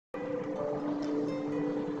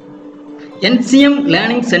NCM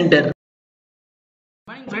Learning Center. Good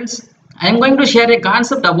morning friends, I am going to share a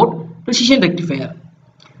concept about precision rectifier.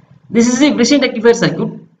 This is a precision rectifier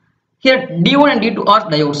circuit. Here D1 and D2 are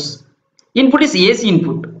diodes. Input is AC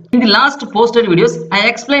input. In the last posted videos, I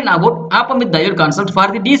explained about OPAMP with diode concept for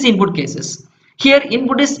the DC input cases. Here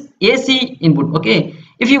input is AC input. Okay.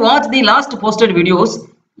 If you watch the last posted videos,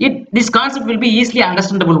 this concept will be easily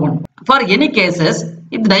understandable one. For any cases,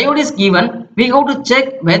 if the diode is given, we have to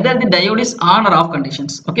check whether the diode is on or off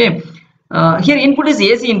conditions. Okay. Here input is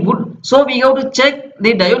AC input, so we have to check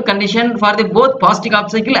the diode condition for the both positive half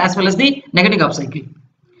cycle as well as the negative half cycle.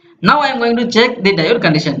 Now I am going to check the diode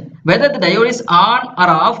condition, whether the diode is on or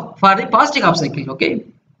off for the positive half cycle. Okay.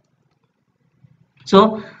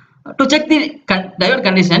 So to check the diode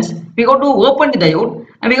conditions, we have to open the diode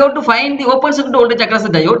and we have to find the open circuit voltage across the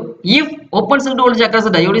diode. If open circuit voltage across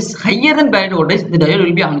the diode is higher than buried voltage, the diode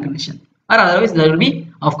will be on condition, or otherwise the diode will be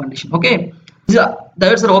off condition. Okay. These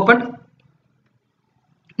diodes are opened.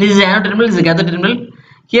 This is the anode terminal, this is the cathode terminal.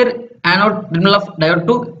 Here anode terminal of diode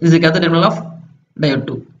 2, this is the cathode terminal of diode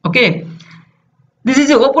 2. Okay. This is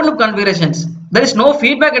the open loop configurations. There is no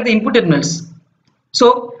feedback at the input terminals.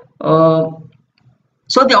 So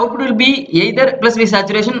the output will be either plus V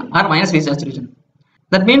saturation or minus V saturation.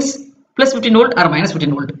 That means plus 15 volt or minus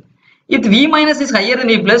 15 volt. If V minus is higher than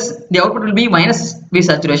V plus, the output will be minus V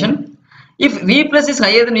saturation. If V plus is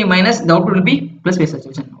higher than V minus, the output will be plus V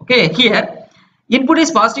saturation. Okay. Here input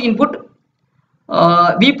is positive input,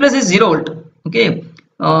 V plus is 0 volt. Okay.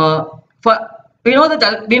 We know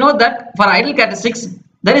that for ideal characteristics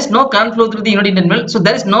there is no current flow through the unity terminal, so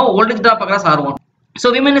there is no voltage drop across R1.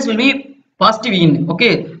 So V minus will be positive in.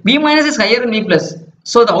 Okay. V minus is higher than V plus,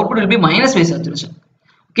 so the output will be minus V saturation.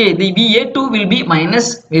 Okay. The VA2 will be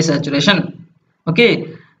minus V saturation.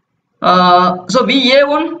 Okay. So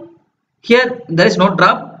VA1, here there is no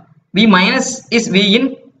drop. V minus is V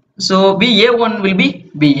in. So VA1 will be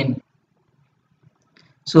V in.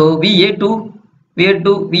 So VA2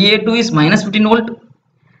 is minus 15 volt.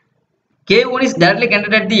 K1 is directly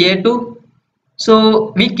connected at the A2.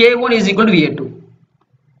 So VK1 is equal to VA2.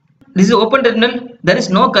 This is open terminal. There is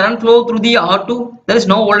no current flow through the R2. There is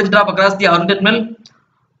no voltage drop across the R1 terminal.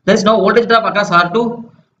 There is no voltage drop across R2.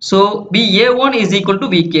 So VA1 is equal to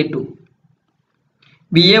VK2.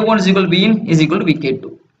 VA1 is equal to V in is equal to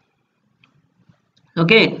VK2.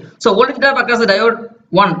 Okay, so voltage drop across the diode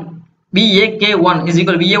 1, VAK1 is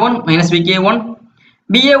equal to VA1 minus VK1.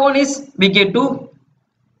 VA1 is VK2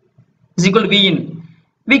 is equal to V in.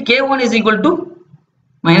 VK1 is equal to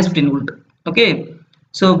minus 15 volt. Okay,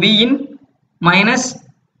 so V in minus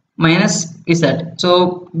Vsat.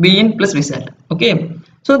 So V in plus Vsat. Okay,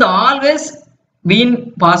 so the always V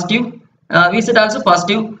in positive, Vsat also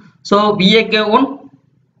positive. So VAK1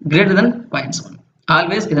 greater than 0.7.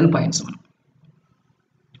 Always greater than 0.7.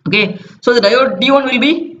 Okay, so the diode D1 will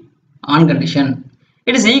be on condition.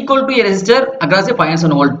 It is equal to a resistor across a 0.7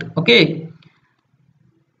 volt. Okay.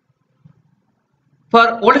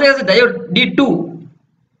 For voltage as a diode D2,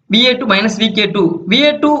 VA2 minus VK2.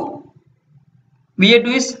 VA2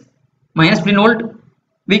 is minus 15 volt.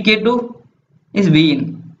 VK2 is V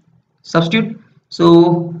in. Substitute.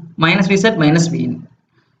 So minus Vsat minus V in.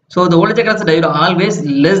 So the voltage across the diode always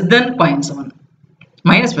less than 0.7.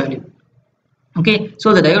 Minus value. Okay,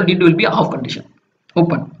 so the diode D2 will be off condition,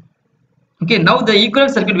 open. Okay, now the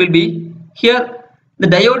equivalent circuit will be here. The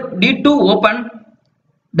diode D2 open,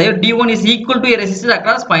 diode D1 is equal to a resistor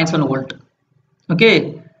across 0.7 volt.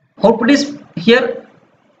 Okay, output is here.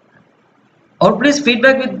 Output is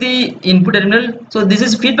feedback with the input terminal. So this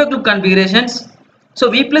is feedback loop configurations. So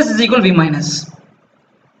V plus is equal to V minus.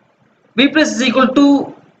 V plus is equal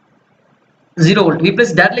to 0 volt. V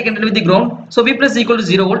plus is directly connected with the ground. So V plus is equal to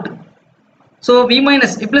 0 volt. So V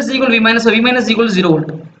plus is equal to V minus, so V minus is equal to 0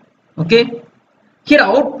 volt. Okay. Here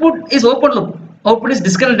output is open loop. Output is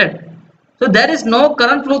disconnected. So there is no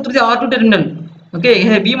current flow through the R2 terminal. Okay.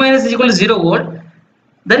 Here V minus is equal to 0 volt.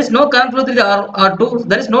 There is no current flow through the R2.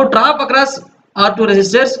 There is no drop across R2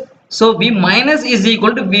 resistors. So V minus is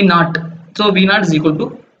equal to V naught. So V naught is equal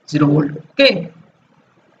to 0 volt. Okay.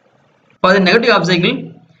 For the negative half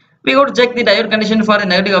cycle, we have to check the diode condition for the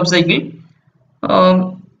negative half cycle.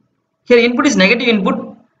 Here input is negative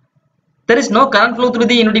input. There is no current flow through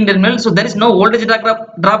the unity terminal, so there is no voltage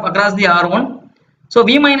drop across the R1. So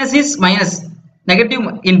V minus is minus negative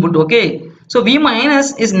input. Okay, so V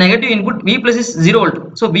minus is negative input. V plus is 0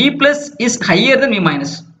 volt. So V plus is higher than V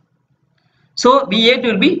minus. So VA2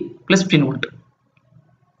 will be plus 15 volt.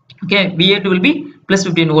 Okay, VA2 will be plus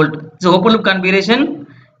 15 volt. So open loop configuration.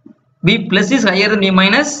 V plus is higher than V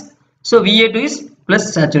minus. So VA2 is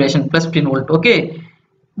plus saturation, plus 15 volt. Okay.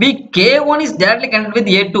 Vk1 is directly connected with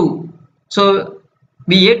A2. So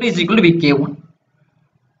Va2 is equal to Vk1.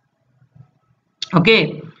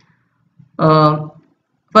 Okay. For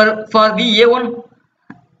Va1,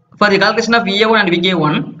 for the calculation of Va1 and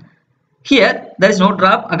Vk1, here there is no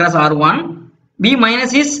drop across R1. V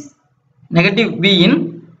minus is negative V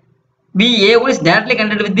in. Va1 is directly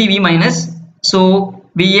connected with the V minus. So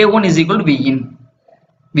Va1 is equal to V in.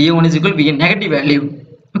 Va1 is equal to V in, negative value.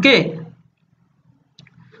 Okay.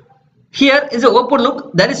 Here is the open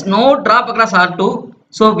loop. There is no drop across R2.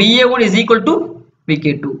 So Va1 is equal to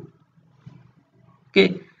Vk2.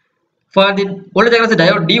 Okay. For the voltage across the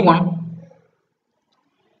diode D1,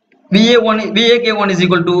 Vak1 is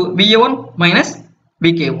equal to Va1 minus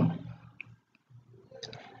Vk1.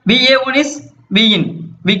 Va1 is V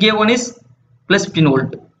in. Vk1 is plus 15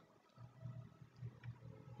 volt.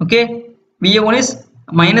 Okay. Va1 is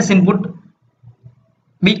minus input.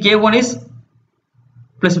 Vk1 is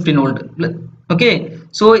plus 15 volt. Okay.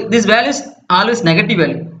 So this value is always negative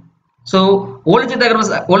value. So voltage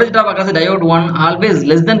drop across the diode 1 always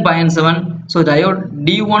less than 0.7. So diode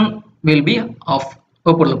D1 will be off,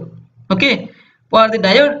 open loop. Okay. For the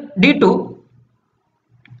diode D2,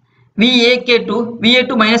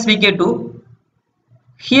 Va2 minus Vk2.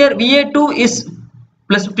 Here Va2 is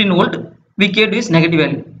plus 15 volt, Vk2 is negative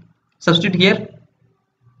value. Substitute here.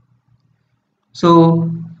 So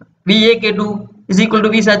Vak2 is equal to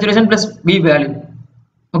V saturation plus V value.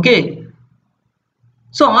 Okay.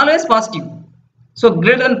 So always positive. So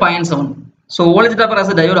greater than 0.7. So voltage drop across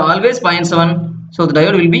the diode always 0.7. So the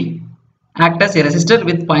diode will be act as a resistor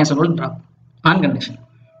with 0.7 volt drop on condition.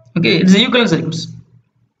 Okay, it is equivalent circuits.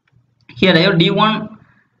 Here diode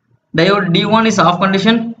D1 is off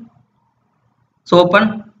condition. So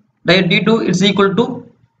open. Diode D2 is equal to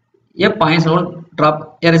a 0.7 volt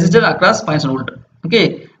drop, a resistor across 0.7 volt.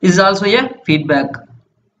 Okay, this is also a feedback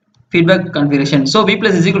configuration. So V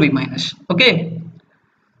plus is equal to V minus. Okay.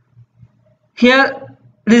 Here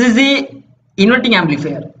this is the inverting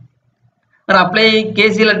amplifier. Or apply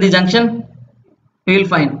KCL at the junction, we will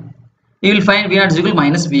find V0 is equal to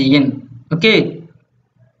minus V in. Okay.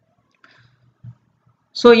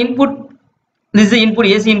 So input, this is the input,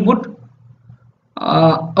 AC input.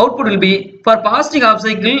 Output will be, for positive half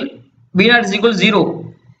cycle, V0 is equal to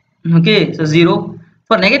 0. Okay, so 0.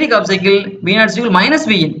 For negative half cycle, V0 is equal to minus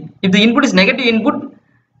V in. If the input is negative input,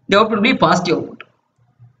 the output will be positive output.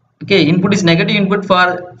 Okay, input is negative input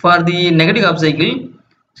for the negative half cycle,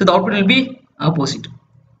 so the output will be opposite.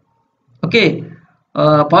 Okay,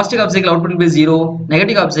 positive half cycle output will be 0,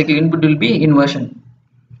 negative half cycle input will be inversion.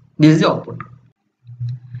 This is the output.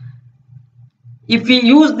 If we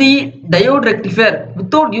use the diode rectifier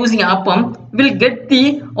without using OPAMP, we will get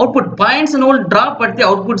the output 0.7 volt drop at the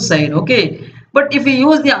output side. Okay, but if we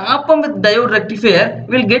use the OPAMP with diode rectifier,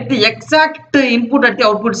 we will get the exact input at the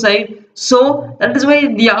output side. So that is why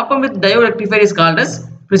the OPAMP with diode rectifier is called as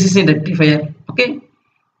precision rectifier. Okay.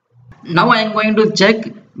 Now I am going to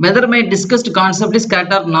check whether my discussed concept is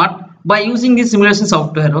correct or not by using the simulation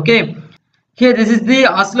software. Okay. Here this is the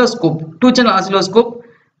oscilloscope, 2-channel oscilloscope.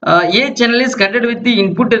 A channel is connected with the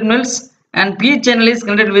input terminals and P channel is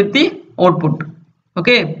connected with the output.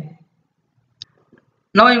 Okay.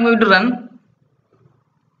 Now I am going to run.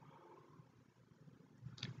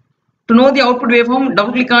 To know the output waveform,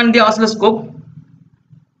 double click on the oscilloscope.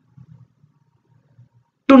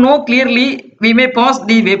 To know clearly, we may pause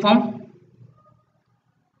the waveform.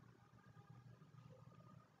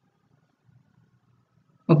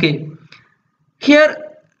 Okay. Here,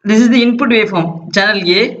 this is the input waveform, channel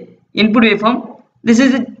A, input waveform. This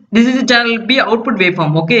is the channel B, output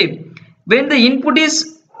waveform. Okay. When the input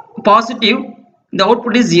is positive, the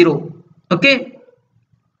output is 0. Okay.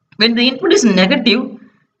 When the input is negative,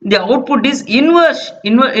 the output is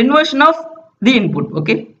inversion of the input.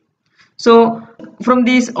 Okay. So from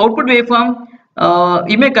this output waveform,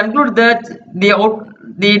 we may conclude that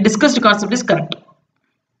the discussed concept is correct.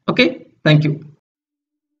 Okay. Thank you.